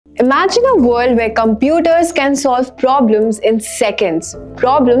Imagine a world where computers can solve problems in seconds,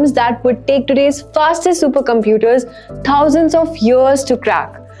 problems that would take today's fastest supercomputers thousands of years to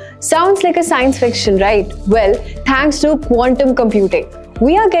crack. Sounds like a science fiction, right? Well, thanks to quantum computing,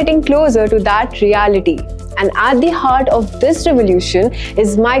 we are getting closer to that reality. And at the heart of this revolution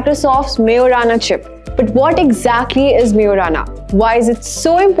is Microsoft's Majorana chip. But what exactly is Majorana? Why is it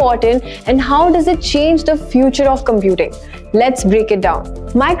so important, and how does it change the future of computing? Let's break it down.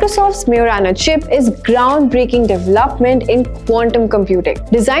 Microsoft's Majorana chip is groundbreaking development in quantum computing,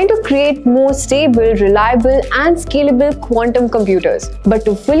 designed to create more stable, reliable, and scalable quantum computers. But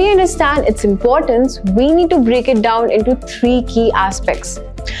to fully understand its importance, we need to break it down into three key aspects.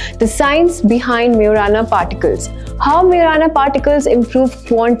 The science behind Majorana particles, how Majorana particles improve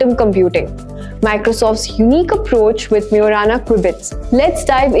quantum computing, Microsoft's unique approach with Majorana qubits. Let's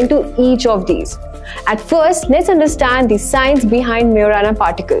dive into each of these. At first, let's understand the science behind Majorana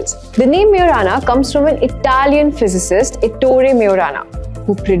particles. The name Majorana comes from an Italian physicist, Ettore Majorana,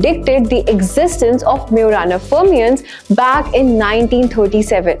 who predicted the existence of Majorana fermions back in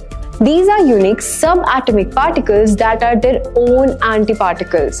 1937. These are unique subatomic particles that are their own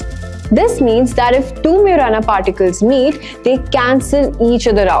antiparticles. This means that if two Majorana particles meet, they cancel each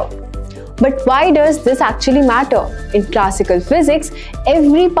other out. But why does this actually matter? In classical physics,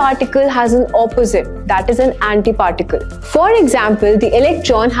 every particle has an opposite, that is an antiparticle. For example, the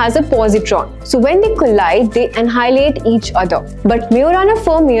electron has a positron. So when they collide, they annihilate each other. But Majorana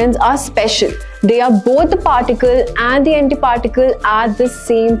fermions are special. They are both the particle and the antiparticle at the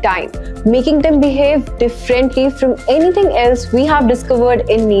same time, making them behave differently from anything else we have discovered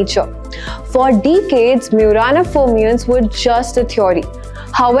in nature. For decades, Majorana fermions were just a theory.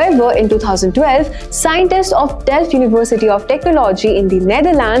 However, in 2012, scientists of Delft University of Technology in the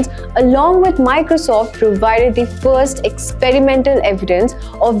Netherlands, along with Microsoft, provided the first experimental evidence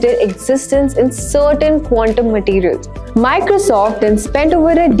of their existence in certain quantum materials. Microsoft then spent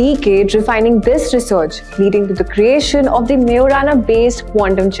over a decade refining this research, leading to the creation of the Majorana-based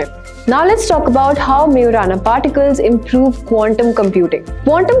quantum chip. Now let's talk about how Majorana particles improve quantum computing.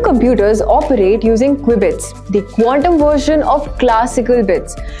 Quantum computers operate using qubits, the quantum version of classical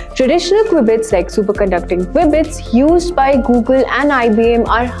bits. Traditional qubits like superconducting qubits used by Google and IBM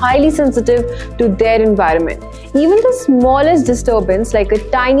are highly sensitive to their environment. Even the smallest disturbance like a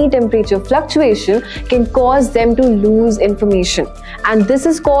tiny temperature fluctuation can cause them to lose information, and this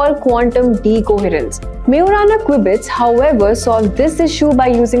is called quantum decoherence. Majorana qubits, however, solve this issue by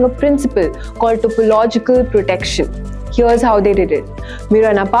using a principle called topological protection. Here's how they did it.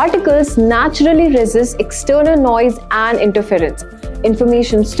 Majorana particles naturally resist external noise and interference.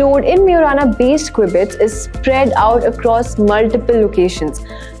 Information stored in Majorana-based qubits is spread out across multiple locations,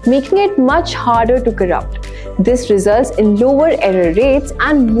 making it much harder to corrupt. This results in lower error rates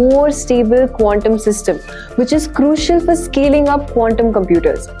and more stable quantum system, which is crucial for scaling up quantum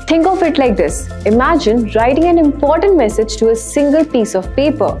computers. Think of it like this. Imagine writing an important message to a single piece of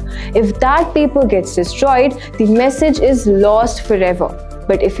paper. If that paper gets destroyed, the message is lost forever.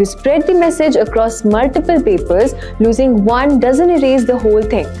 But if you spread the message across multiple papers, losing one doesn't erase the whole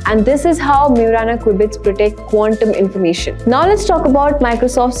thing. And this is how Majorana qubits protect quantum information. Now let's talk about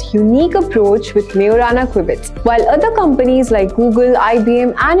Microsoft's unique approach with Majorana qubits. While other companies like Google,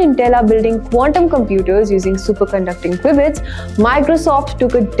 IBM, and Intel are building quantum computers using superconducting qubits, Microsoft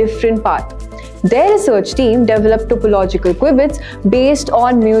took a different path. Their research team developed topological qubits based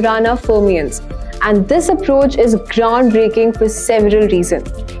on Majorana fermions. And this approach is groundbreaking for several reasons.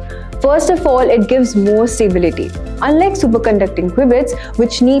 First of all, it gives more stability. Unlike superconducting qubits,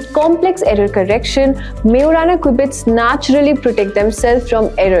 which need complex error correction, Majorana qubits naturally protect themselves from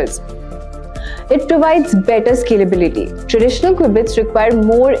errors. It provides better scalability. Traditional qubits require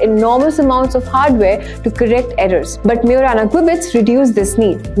more enormous amounts of hardware to correct errors, but Majorana qubits reduce this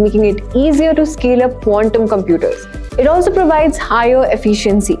need, making it easier to scale up quantum computers. It also provides higher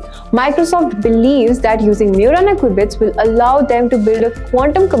efficiency. Microsoft believes that using Majorana qubits will allow them to build a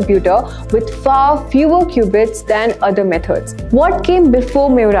quantum computer with far fewer qubits than other methods. What came before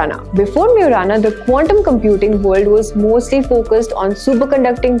Majorana? Before Majorana, the quantum computing world was mostly focused on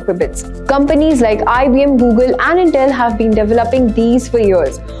superconducting qubits. Companies like IBM, Google, and Intel have been developing these for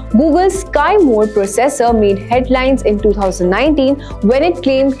years. Google's Sky Mode processor made headlines in 2019 when it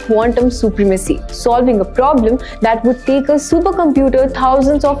claimed quantum supremacy, solving a problem that would take a supercomputer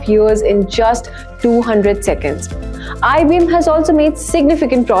thousands of years in just 200 seconds. IBM has also made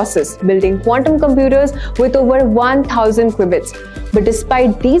significant progress building quantum computers with over 1,000 qubits. But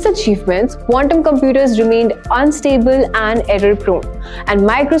despite these achievements, quantum computers remained unstable and error-prone. And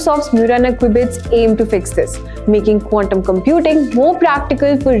Microsoft's Majorana qubits aim to fix this, making quantum computing more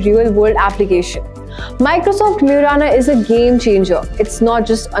practical for real-world application. Microsoft Majorana is a game changer. It's not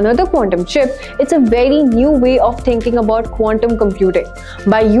just another quantum chip, it's a very new way of thinking about quantum computing.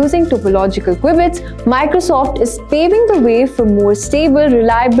 By using topological qubits, Microsoft is paving the way for more stable,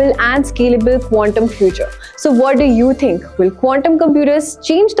 reliable, and scalable quantum future. So what do you think? Will quantum computers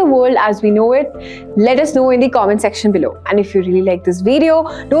change the world as we know it? Let us know in the comment section below. And if you really like this video,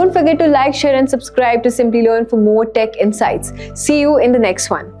 don't forget to like, share, and subscribe to Simplilearn for more tech insights. See you in the next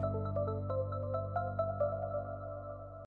one.